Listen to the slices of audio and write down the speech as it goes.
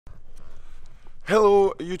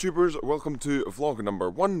Hello YouTubers, welcome to vlog number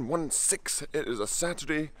 116. It is a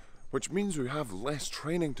Saturday, which means we have less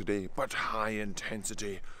training today, but high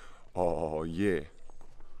intensity. Oh yeah.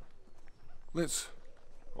 Oh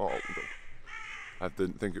no. I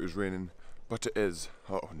didn't think it was raining, but it is.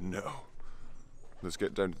 Oh no. Let's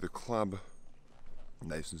get down to the club,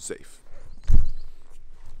 nice and safe.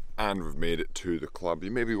 And we've made it to the club.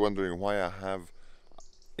 You may be wondering why I have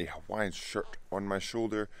a Hawaiian shirt on my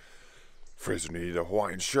shoulder. Fraser needed a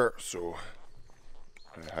Hawaiian shirt, so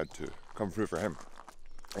I had to come through for him.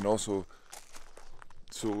 And also,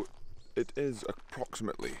 so it is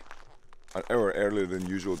approximately an hour earlier than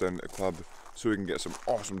usual down at the club, so we can get some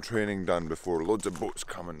awesome training done before loads of boats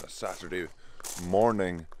come on a Saturday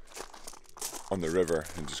morning on the river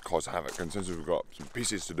and just cause havoc. And since we've got some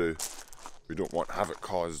pieces to do, we don't want havoc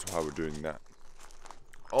caused while we're doing that.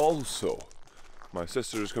 Also, my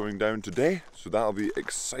sister is coming down today, so that'll be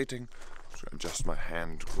exciting. I'm just gonna adjust my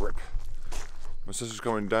hand grip. My sister's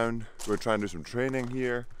coming down. We're trying to do some training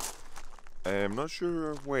here. I'm not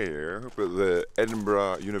sure where, but the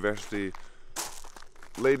Edinburgh University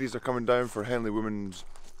ladies are coming down for Henley Women's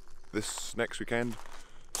this next weekend.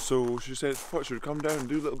 So she said, "What, should we come down and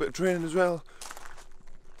do a little bit of training as well?"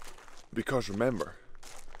 Because remember,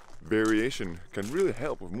 variation can really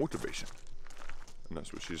help with motivation. And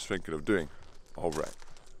that's what she's thinking of doing. Alright,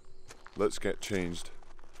 let's get changed.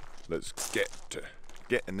 Let's get to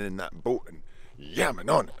getting in that boat and yamming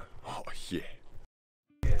on it. Oh yeah.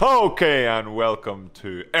 Okay, and welcome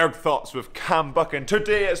to Erg Thoughts with Cam Buchan.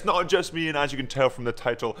 Today it's not just me, and as you can tell from the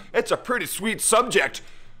title, it's a pretty sweet subject.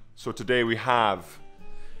 So today we have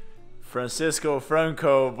Francisco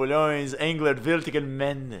Franco Boulogn's Englert Wiltigen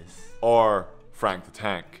Mendes. or Frank the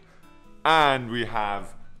Tank. And we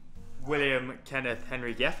have William Kenneth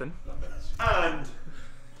Henry Geffen. and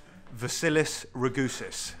Vasilis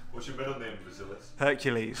Ragusis. what's your middle name, Vasilis?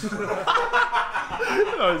 Hercules.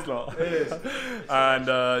 No, it's not. It is. And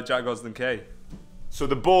Jack Gosden K. So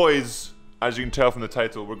the boys, as you can tell from the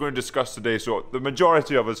title, we're going to discuss today. So the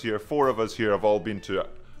majority of us here, 4 of us here, have all been to an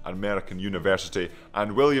American university,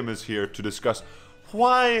 and William is here to discuss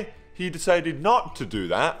why he decided not to do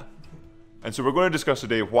that. And so we're going to discuss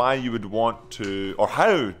today why you would want to, or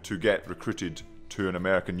how to get recruited to an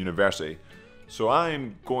American university. So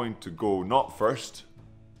I'm going to go not first,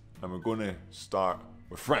 and we're going to start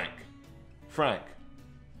with Frank. Frank,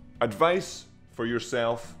 advice for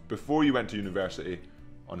yourself before you went to university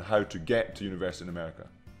on how to get to university in America.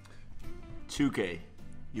 2K.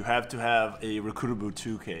 You have to have a recruitable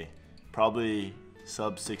 2K. Probably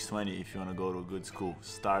sub 620 if you want to go to a good school,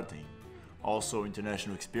 starting. Also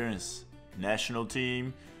international experience. National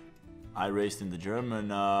team. I raced in the German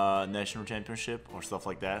national championship or stuff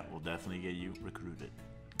like that will definitely get you recruited.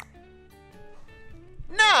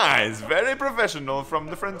 Nice, very professional from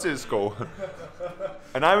the Francisco.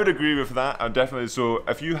 And I would agree with that. And definitely, so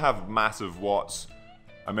if you have massive watts,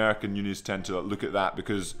 American unis tend to look at that,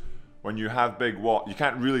 because when you have big watts, you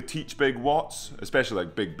can't really teach big watts, especially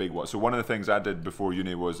like big watts. So one of the things I did before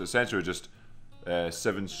uni was essentially just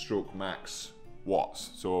 7-stroke max watts.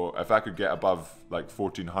 So if I could get above like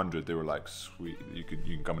 1400, they were like, sweet, you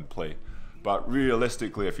can come and play. But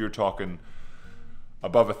realistically, if you're talking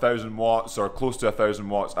above 1000 watts or close to 1000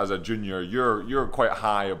 watts as a junior, you're quite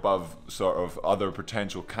high above sort of other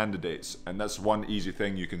potential candidates. And that's one easy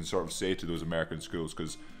thing you can sort of say to those American schools,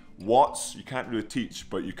 because watts you can't really teach,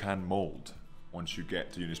 but you can mold once you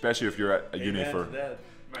get to uni, especially if you're at a uni for...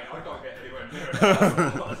 Mate, I can't get anywhere near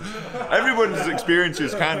it. Everyone's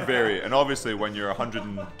experiences can vary, and obviously when you're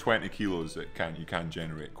 120 kilos, you can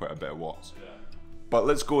generate quite a bit of watts. Yeah. But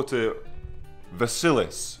let's go to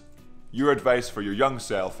Vasilis. Your advice for your young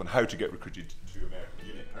self on how to get recruited to American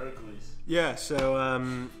uni. Hercules. Yeah, so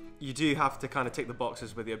you do have to kind of tick the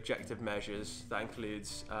boxes with the objective measures. That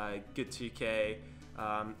includes good 2K,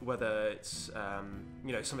 whether it's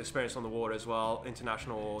you know, some experience on the water as well,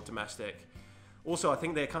 international or domestic. Also, I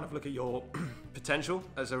think they kind of look at your potential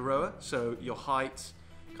as a rower, so your height,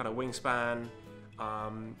 kind of wingspan,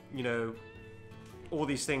 you know, all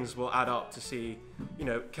these things will add up to see, you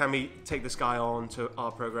know, can we take this guy on to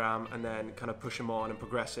our program and then kind of push him on and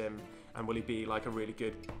progress him, and will he be like a really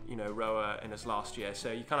good, you know, rower in his last year?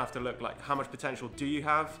 So you kind of have to look like, how much potential do you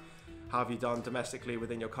have? How have you done domestically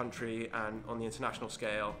within your country and on the international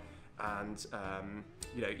scale? And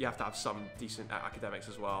you know, you have to have some decent academics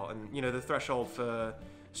as well. And you know, the threshold for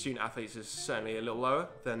student athletes is certainly a little lower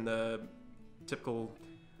than the typical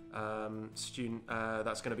student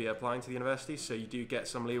that's going to be applying to the university. So you do get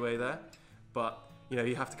some leeway there, but you know,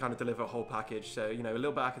 you have to kind of deliver a whole package. So you know, a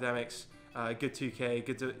little bit of academics, good 2K,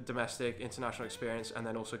 good domestic, international experience, and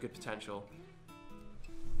then also good potential.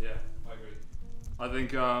 Yeah, I agree. I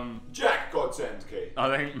think Jack Godsend, Kate.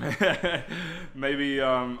 I think maybe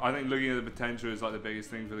I think looking at the potential is like the biggest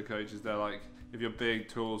thing for the coaches. They're like, if you're big,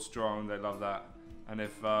 tall, strong, they love that. And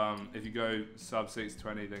if you go sub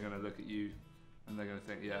 620, they're gonna look at you and they're gonna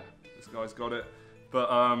think, yeah, this guy's got it. But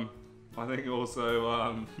I think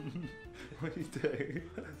also what are you doing?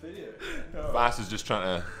 Vass is just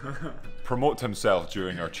trying to promote himself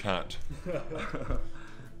during our chat.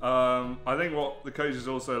 I think what the coaches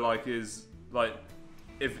also like is like,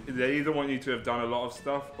 if they either want you to have done a lot of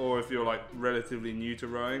stuff, or if you're like relatively new to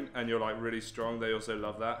rowing and you're like really strong, they also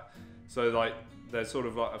love that. So like they're sort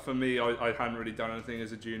of like, for me, I hadn't really done anything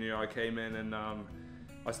as a junior. I came in and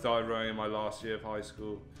I started rowing in my last year of high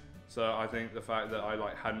school. So I think the fact that I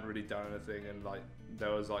like hadn't really done anything and like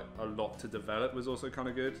there was like a lot to develop was also kind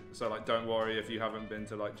of good. So like, don't worry if you haven't been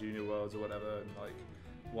to like junior worlds or whatever and like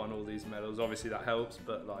won all these medals. Obviously that helps,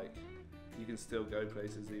 but like you can still go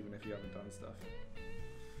places even if you haven't done stuff.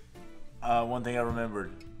 One thing I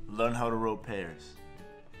remembered, learn how to row pairs.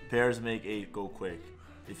 Pairs make 8 go quick.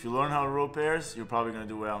 If you learn how to row pairs, you're probably going to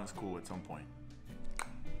do well in school at some point.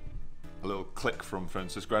 A little click from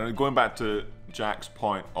Francisco. And going back to Jack's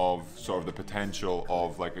point of sort of the potential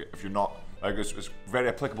of like, if you're not, like it's very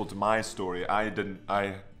applicable to my story. I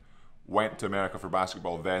went to America for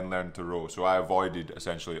basketball, then learned to row. So I avoided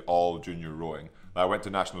essentially all junior rowing. I went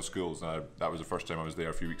to national schools, and that was the first time I was there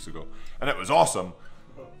a few weeks ago. And it was awesome,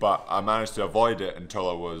 but I managed to avoid it until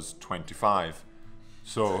I was 25.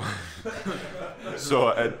 So, so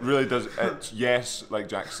it really does, it's, yes, like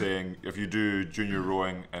Jack's saying, if you do junior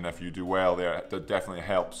rowing and if you do well there, that definitely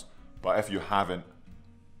helps. But if you haven't,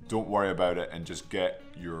 don't worry about it and just get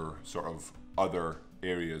your sort of other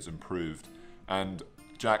areas improved. And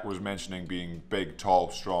Jack was mentioning being big, tall,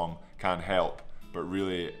 strong can help, but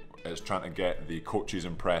really it's trying to get the coaches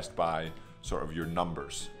impressed by sort of your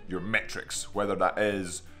numbers, your metrics, whether that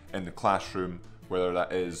is in the classroom, whether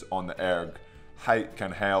that is on the erg. Height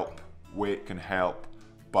can help, weight can help,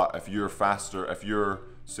 but if you're faster, if you're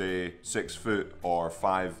say 6 foot or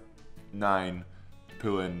 5'9",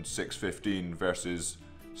 pulling 615 versus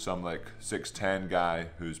some like 6'10" guy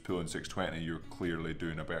who's pulling 620, you're clearly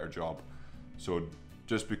doing a better job. So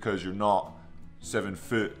just because you're not 7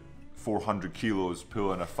 foot, 400 kilos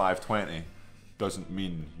pulling a 520 doesn't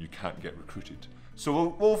mean you can't get recruited.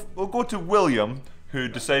 So we'll go to William, who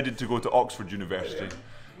decided to go to Oxford University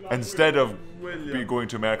instead of going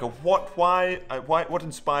to America. What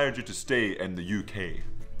inspired you to stay in the UK?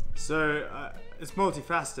 So it's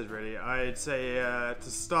multifaceted, really. I'd say to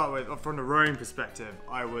start with, from the rowing perspective,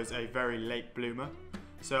 I was a very late bloomer.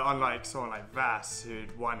 So unlike someone like Vass,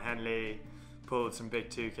 who'd won Henley, pulled some big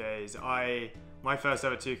 2Ks, my first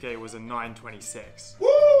ever 2K was a 9:26.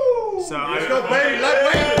 Woo! So Let's go, baby!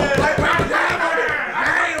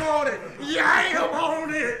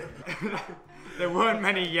 there weren't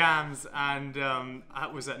many yams, and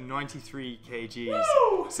that was at 93 kgs.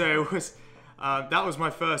 Woo! So it was that was my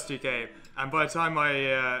first 2K, and by the time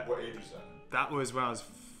I What age was that? that was when I was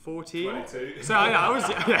 14. 22. So yeah,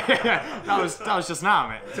 I was that was just now,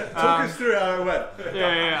 mate. Talk us through how it went.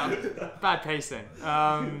 Yeah. Bad pacing.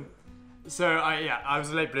 So I was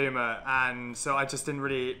a late bloomer, and so I just didn't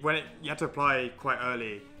really. You had to apply quite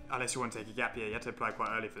early, unless you want to take a gap year. You had to apply quite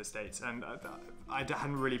early for the States, and I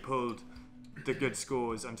hadn't really pulled the good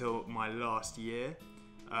scores until my last year.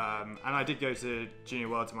 And I did go to Junior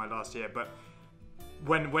Worlds in my last year, but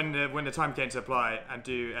when the time came to apply and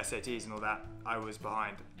do SATs and all that, I was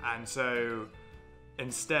behind. And so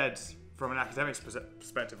instead, from an academics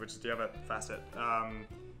perspective, which is the other facet,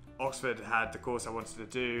 Oxford had the course I wanted to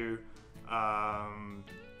do.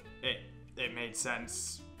 It made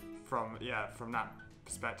sense from that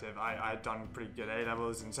perspective. I had done pretty good A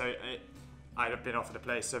levels, and so I had been offered a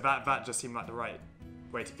place. So that just seemed like the right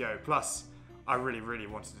way to go. Plus, I really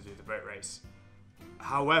wanted to do the boat race.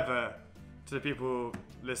 However, to the people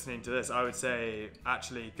listening to this, I would say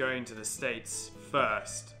actually going to the States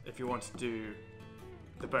first, if you want to do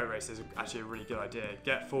the boat race, is actually a really good idea.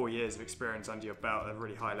 Get 4 years of experience under your belt at a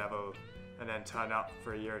really high level, and then turn up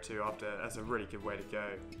for a year or two after. That's a really good way to go.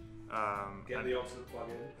 Get the Oxford plug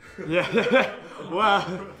in. Yeah,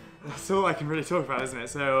 well, that's all I can really talk about, isn't it?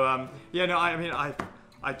 So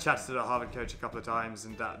I chatted to the Harvard coach a couple of times,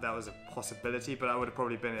 and that was a possibility, but that would have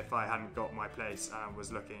probably been if I hadn't got my place and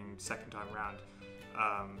was looking second time round.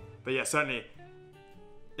 But yeah, certainly,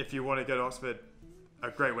 if you want to go to Oxford, a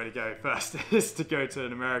great way to go first is to go to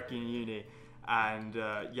an American uni and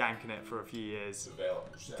yanking it for a few years,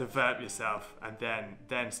 Develop yourself, and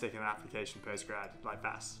then stick in an application post-grad like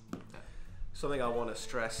Vass. something I want to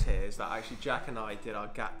stress here is that actually Jack and I did our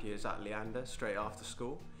gap years at Leander straight after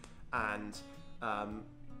school, and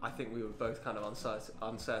I think we were both kind of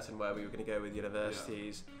uncertain where we were going to go with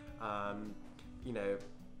universities. You know,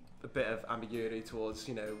 a bit of ambiguity towards,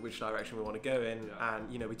 you know, which direction we want to go in.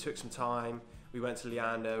 And, you know, we took some time. We went to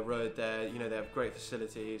Leander, rode there. You know, they have great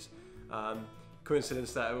facilities.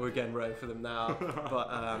 Coincidence that we're again rowing for them now.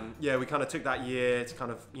 But yeah, we kind of took that year to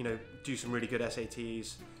kind of, you know, do some really good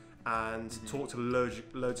SATs and talk to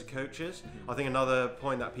loads of coaches. I think another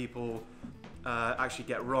point that people actually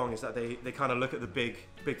get wrong is that they kind of look at the big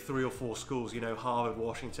 3 or 4 schools, you know, Harvard,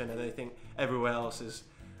 Washington, and they think everywhere else is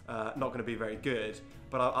not going to be very good.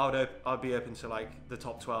 But I'd be open to like the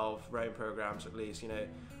top 12 rowing programs at least. You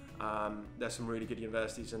know, there's some really good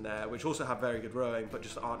universities in there which also have very good rowing, but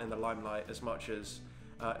just aren't in the limelight as much as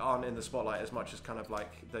aren't in the spotlight as much as kind of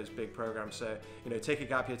like those big programs. So, you know, take a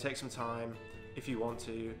gap year, take some time if you want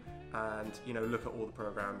to, and, you know, look at all the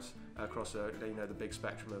programs across the, you know, the big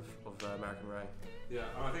spectrum of American rowing. Yeah,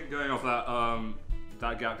 and I think going off that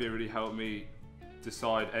that gap year really helped me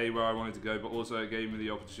decide where I wanted to go, but also it gave me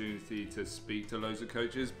the opportunity to speak to loads of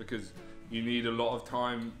coaches, because you need a lot of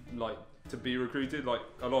time like to be recruited. Like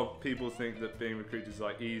a lot of people think that being recruited is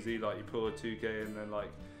like easy, like you pull a 2K and then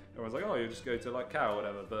like everyone's like, oh, you just go to like Cal or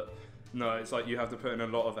whatever. But no, it's like you have to put in a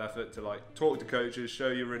lot of effort to like talk to coaches, show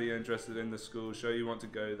you're really interested in the school, show you want to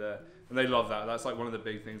go there, and they love that. That's like one of the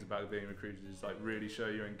big things about being recruited, is like really show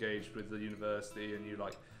you're engaged with the university and you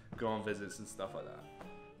like go on visits and stuff like that.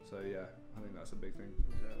 So yeah, I think that's a big thing.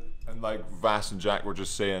 And like Vass and Jack were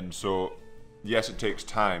just saying, so yes, it takes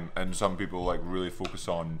time, and some people like really focus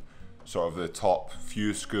on sort of the top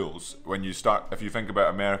few schools. When you start, if you think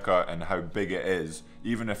about America and how big it is,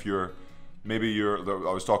 even if I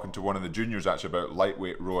was talking to one of the juniors actually about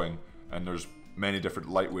lightweight rowing, and there's many different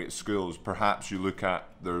lightweight schools. Perhaps you look at,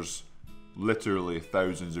 there's literally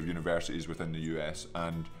thousands of universities within the US,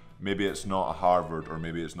 and maybe it's not a Harvard or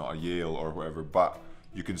maybe it's not a Yale or whatever, but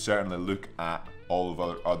you can certainly look at all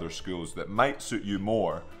of other schools that might suit you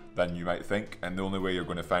more than you might think. And the only way you're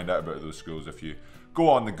going to find out about those schools if you go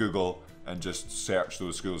on the Google and just search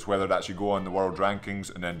those schools, whether that's you go on the world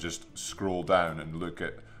rankings and then just scroll down and look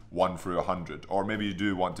at 1 through 100, or maybe you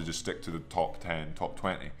do want to just stick to the top 10, top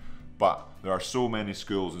 20. But there are so many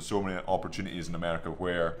schools and so many opportunities in America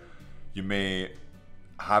where you may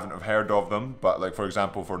haven't have heard of them, but like for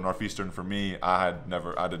example for Northeastern, for me, I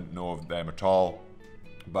didn't know of them at all.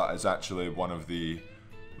 But it's actually one of the,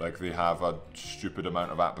 like they have a stupid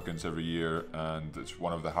amount of applicants every year, and it's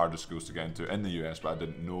one of the hardest schools to get into in the US, but I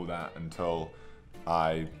didn't know that until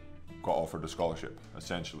I got offered a scholarship,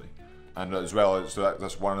 essentially. And as well, so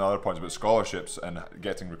that's one of the other points about scholarships and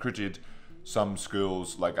getting recruited. Some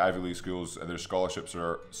schools, like Ivy League schools, their scholarships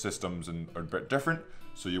are systems and are a bit different.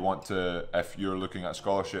 So you want to, if you're looking at a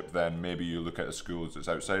scholarship, then maybe you look at the schools that's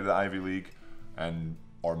outside of the Ivy League,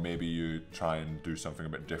 or maybe you try and do something a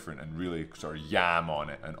bit different and really sort of yam on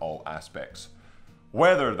it in all aspects.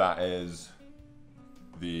 Whether that is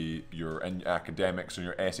your academics or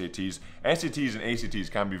your SATs. SATs and ACTs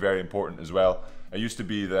can be very important as well. It used to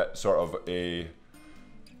be that sort of a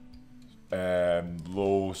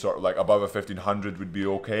low, sort of like above a 1500 would be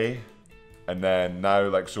okay. And then now,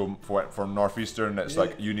 like, so for Northeastern, it's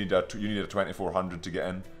like you need a 2400 to get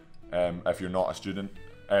in. If you're not a student,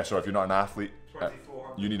 if you're not an athlete,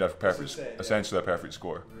 you need essentially a perfect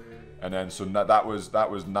score. And then so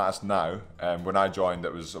that's now. When I joined,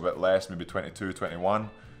 it was a bit less, maybe 22, 21.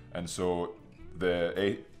 And so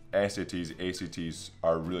the SATs, ACTs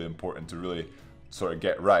are really important to really sort of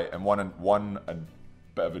get right. And one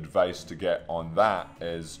bit of advice to get on that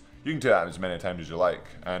is you can do that as many times as you like.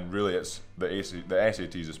 And really, it's the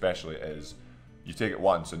SATs especially is you take it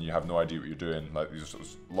once and you have no idea what you're doing. Like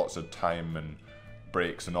there's lots of time and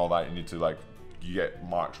breaks and all that. You need to you get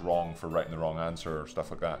marked wrong for writing the wrong answer or stuff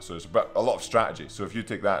like that. So it's a lot of strategy. So if you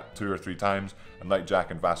take that 2 or 3 times, and like Jack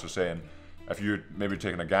and Vass are saying, if you're maybe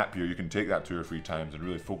taking a gap year, you can take that 2 or 3 times and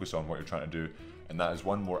really focus on what you're trying to do. And that is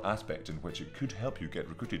one more aspect in which it could help you get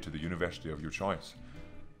recruited to the university of your choice.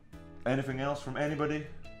 Anything else from anybody?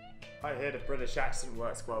 I hear the British accent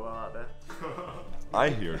works quite well out there. I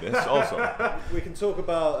hear this also. We can talk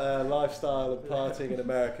about lifestyle and partying in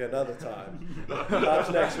America another time. Perhaps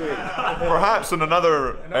next week. Perhaps in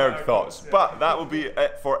another Eric Thoughts. But that will be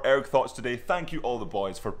it for Eric Thoughts today. Thank you all the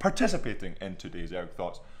boys for participating in today's Eric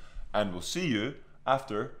Thoughts. And we'll see you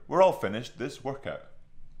after we're all finished this workout.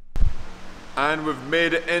 And we've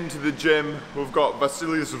made it into the gym. We've got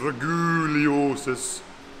Vasilius Reguliosis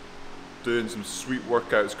doing some sweet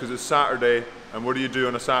workouts because it's Saturday, and what do you do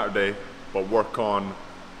on a Saturday but work on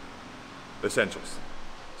essentials?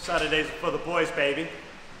 Saturdays for the boys, baby.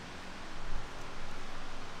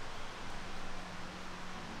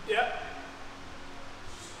 Yep.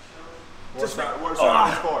 What's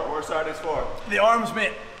Saturdays for? What's Saturdays for? The arms,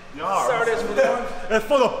 mate. The arms? Saturdays for the arms. It's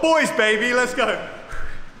for the boys, baby. Let's go.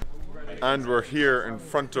 And we're here in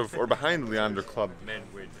front of, or behind the Leander Club,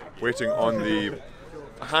 waiting on the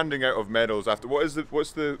handing out of medals after, what's the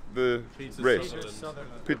race?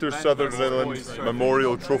 Peter Sutherland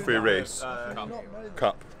Memorial Trophy Race.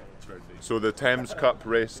 Cup. So the Thames Cup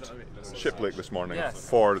raced Shiplake this morning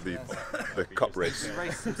for the cup race.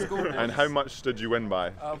 And how much did you win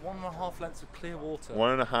by? 1.5 lengths of clear water.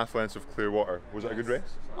 1.5 lengths of clear water. Was it a good race?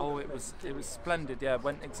 Oh, it was splendid. Yeah,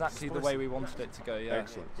 went exactly the way we wanted it to go. Yeah.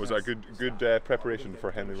 Excellent. Was that a good preparation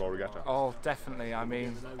for Henley Royal Regatta? Oh, definitely. I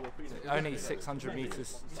mean, only 600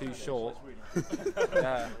 meters too short.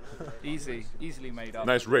 Yeah, easily made up.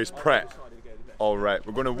 Nice race prep. All right,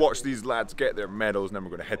 we're going to watch these lads get their medals, and then we're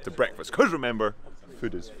going to head to breakfast. Because remember,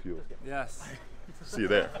 food is fuel. Yes. See you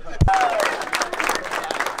there.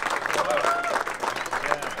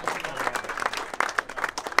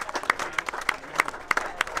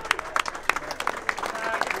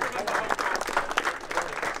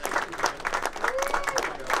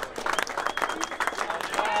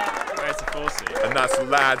 And that's the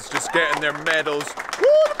lads just getting their medals. Woo,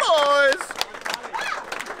 the boys!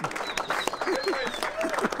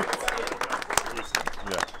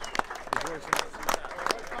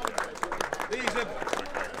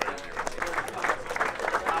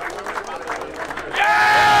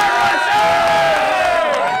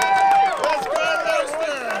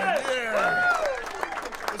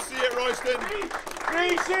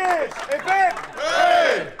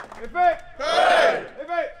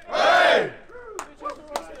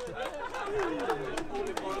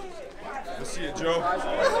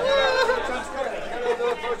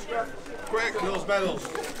 Quick, those medals.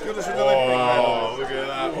 Give us another medal. Look at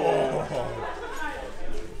that.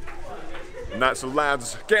 And that's the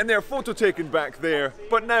lads getting their photo taken back there.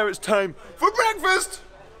 But now it's time for breakfast.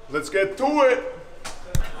 Let's get to it.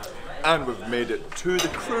 And we've made it to the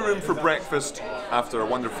crew room for breakfast after a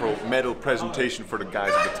wonderful medal presentation for the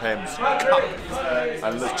guys of the Thames Cup.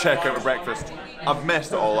 And let's check out the breakfast. I've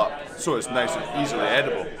messed it all up, so it's nice and easily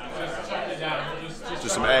edible.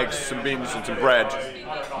 Just some eggs, some beans, and some bread.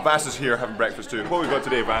 Vass is here having breakfast too. What have we got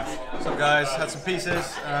today, Vass? What's up, guys? Had some pieces,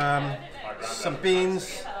 some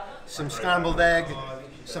beans, some scrambled egg,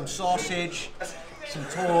 some sausage, some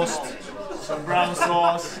toast, some brown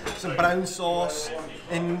sauce,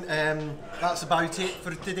 and that's about it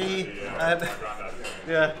for today.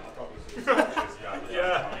 Yeah.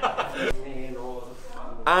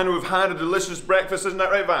 And we've had a delicious breakfast, isn't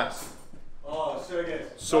that right, Vass? Oh, so good.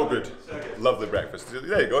 So good. Lovely breakfast.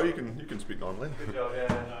 There you go, you can speak normally. Good job,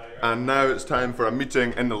 yeah. And now it's time for a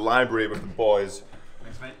meeting in the library with the boys.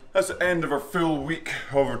 Thanks, mate. That's the end of our full week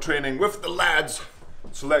of our training with the lads.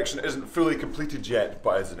 Selection isn't fully completed yet,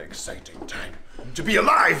 but it's an exciting time to be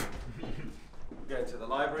alive! We're going to the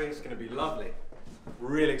library, it's going to be lovely.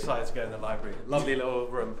 Really excited to go in the library. Lovely little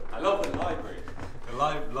room. I love the library. The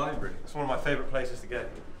library. It's one of my favourite places to go.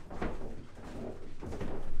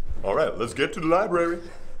 Alright, let's get to the library.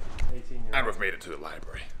 And we've made it to the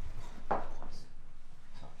library.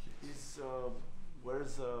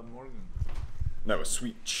 Where's Morgan? Now a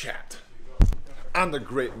sweet chat. And a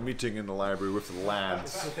great meeting in the library with the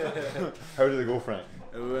lads. How did it go, Frank?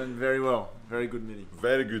 It went very well. Very good meeting.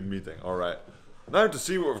 Very good meeting, alright. Now to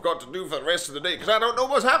see what we've got to do for the rest of the day, because I don't know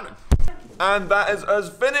what's happening. And that is us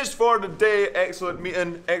finished for the day. Excellent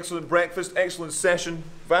meeting, excellent breakfast, excellent session.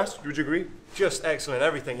 Vass, would you agree? Just excellent,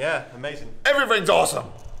 everything, yeah, amazing. Everything's awesome!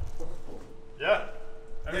 Yeah.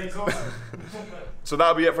 Everything's awesome. So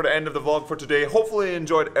that'll be it for the end of the vlog for today. Hopefully you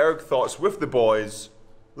enjoyed Erg Thoughts with the boys.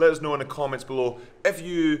 Let us know in the comments below if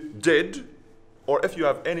you did, or if you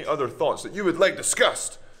have any other thoughts that you would like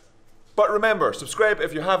discussed. But remember, subscribe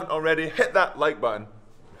if you haven't already, hit that like button.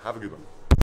 Have a good one.